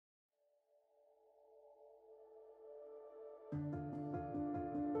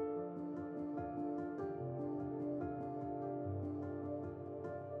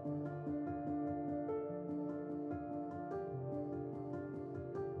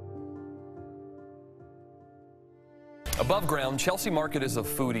Above ground, Chelsea Market is a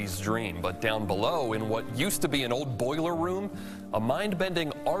foodie's dream, but down below, in what used to be an old boiler room, a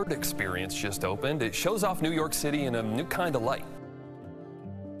mind-bending art experience just opened. It shows off New York City in a new kind of light.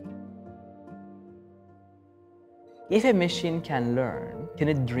 If a machine can learn, can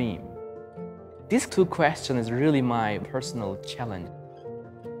it dream? These two questions is really my personal challenge.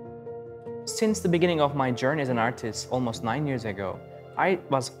 Since the beginning of my journey as an artist, almost 9 years ago, I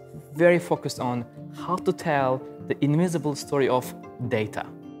was very focused on how to tell the invisible story of data.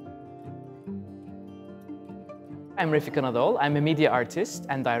 I'm Refik Anadol. I'm a media artist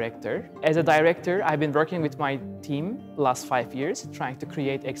and director. As a director, I've been working with my team last 5 years, trying to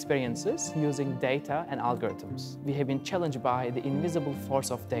create experiences using data and algorithms. We have been challenged by the invisible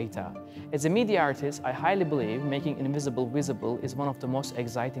force of data. As a media artist, I highly believe making invisible visible is one of the most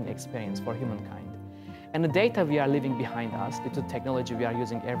exciting experiences for humankind. And the data we are leaving behind us, due to technology we are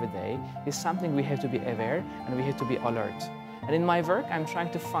using every day, is something we have to be aware and we have to be alert. And in my work, I'm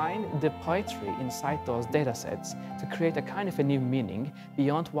trying to find the poetry inside those data sets to create a kind of a new meaning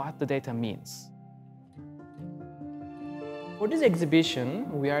beyond what the data means. For this exhibition,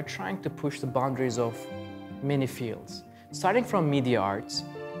 we are trying to push the boundaries of many fields, starting from media arts,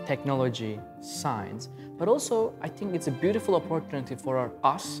 technology, science, but also I think it's a beautiful opportunity for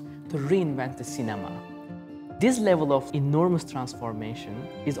us to reinvent the cinema. This level of enormous transformation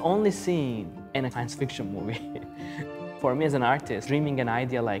is only seen in a science fiction movie. For me as an artist, dreaming an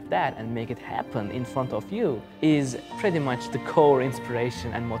idea like that and make it happen in front of you is pretty much the core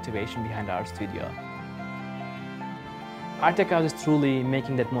inspiration and motivation behind our studio. ARTECHOUSE is truly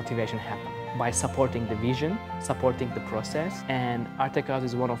making that motivation happen by supporting the vision, supporting the process, and ARTECHOUSE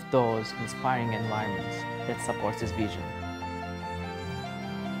is one of those inspiring environments that supports this vision.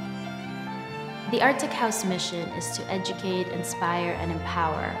 The ARTECHOUSE mission is to educate, inspire, and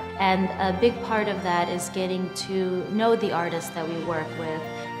empower. And a big part of that is getting to know the artists that we work with,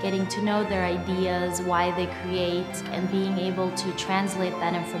 getting to know their ideas, why they create, and being able to translate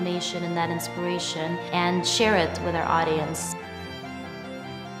that information and that inspiration and share it with our audience.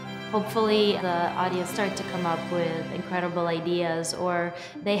 Hopefully the audience start to come up with incredible ideas, or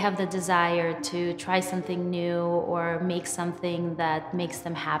they have the desire to try something new or make something that makes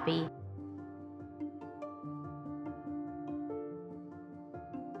them happy.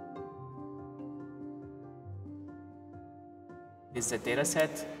 This is a data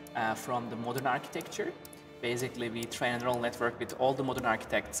set from the modern architecture. Basically, we train a neural network with all the modern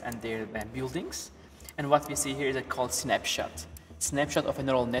architects and their buildings. And what we see here is called snapshot of a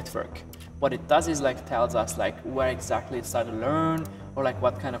neural network. What it does is tells us where exactly it started to learn, or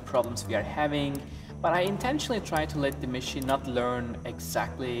what kind of problems we are having. But I intentionally try to let the machine not learn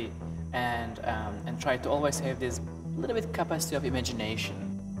exactly and try to always have this little bit capacity of imagination.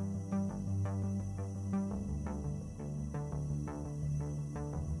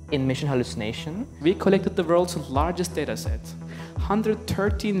 In Mission Hallucination, we collected the world's largest data set,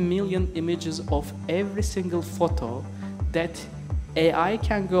 113 million images of every single photo that AI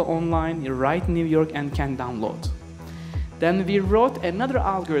can go online right in New York and can download. Then we wrote another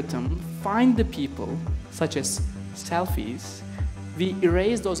algorithm, find the people, such as selfies. We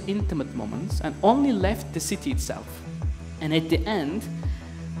erased those intimate moments and only left the city itself. And at the end,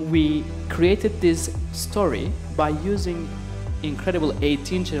 we created this story by using incredible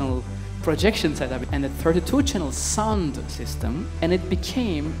 18-channel projection setup and a 32-channel sound system, and it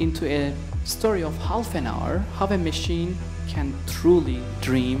became into a story of half an hour how a machine can truly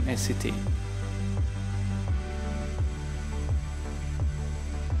dream a city.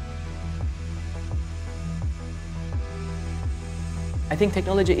 I think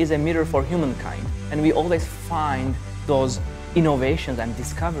technology is a mirror for humankind, and we always find those innovations and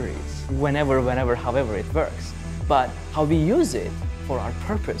discoveries whenever, however it works. But how we use it for our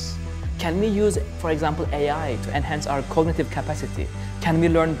purpose. Can we use, for example, AI to enhance our cognitive capacity? Can we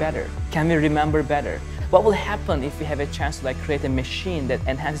learn better? Can we remember better? What will happen if we have a chance to create a machine that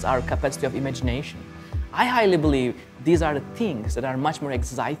enhances our capacity of imagination? I highly believe these are the things that are much more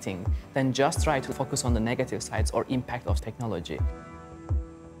exciting than just try to focus on the negative sides or impact of technology.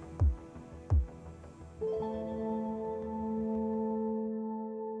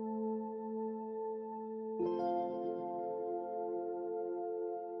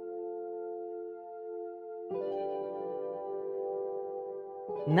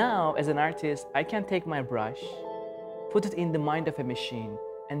 Now, as an artist, I can take my brush, put it in the mind of a machine,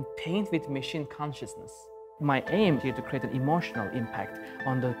 and paint with machine consciousness. My aim here to create an emotional impact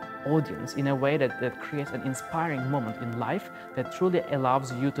on the audience in a way that creates an inspiring moment in life that truly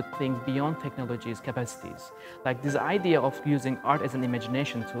allows you to think beyond technology's capacities. Like this idea of using art as an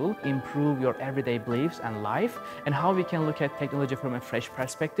imagination tool, improve your everyday beliefs and life, and how we can look at technology from a fresh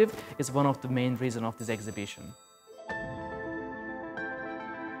perspective is one of the main reasons of this exhibition.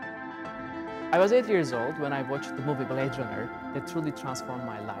 I was 8 years old when I watched the movie Blade Runner that truly transformed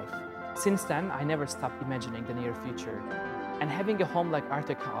my life. Since then, I never stopped imagining the near future. And having a home like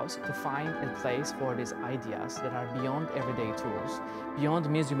ARTECHOUSE to find a place for these ideas that are beyond everyday tools, beyond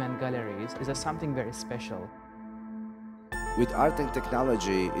museum and galleries, is something very special. With art and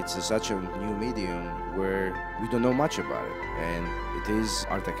technology, it's such a new medium where we don't know much about it. And it is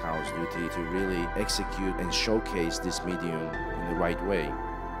ARTECHOUSE's duty to really execute and showcase this medium in the right way.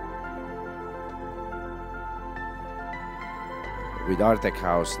 With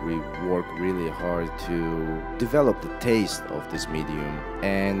ARTECHOUSE, we work really hard to develop the taste of this medium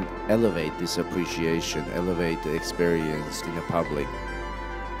and elevate this appreciation, elevate the experience in the public.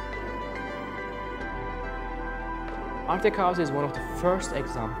 ARTECHOUSE is one of the first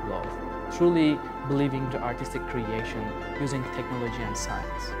examples of truly believing the artistic creation using technology and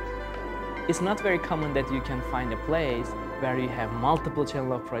science. It's not very common that you can find a place where you have multiple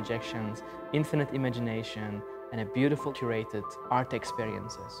channel of projections, infinite imagination, and a beautiful curated art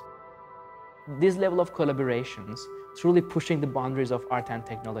experiences. This level of collaborations, truly pushing the boundaries of art and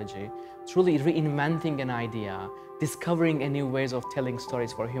technology, truly reinventing an idea, discovering new ways of telling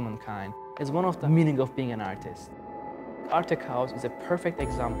stories for humankind, is one of the meaning of being an artist. ARTECHOUSE is a perfect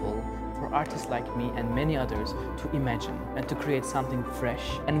example for artists like me and many others to imagine and to create something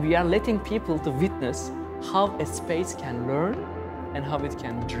fresh. And we are letting people to witness how a space can learn and how it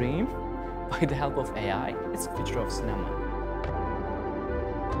can dream by the help of AI. It's the future of cinema.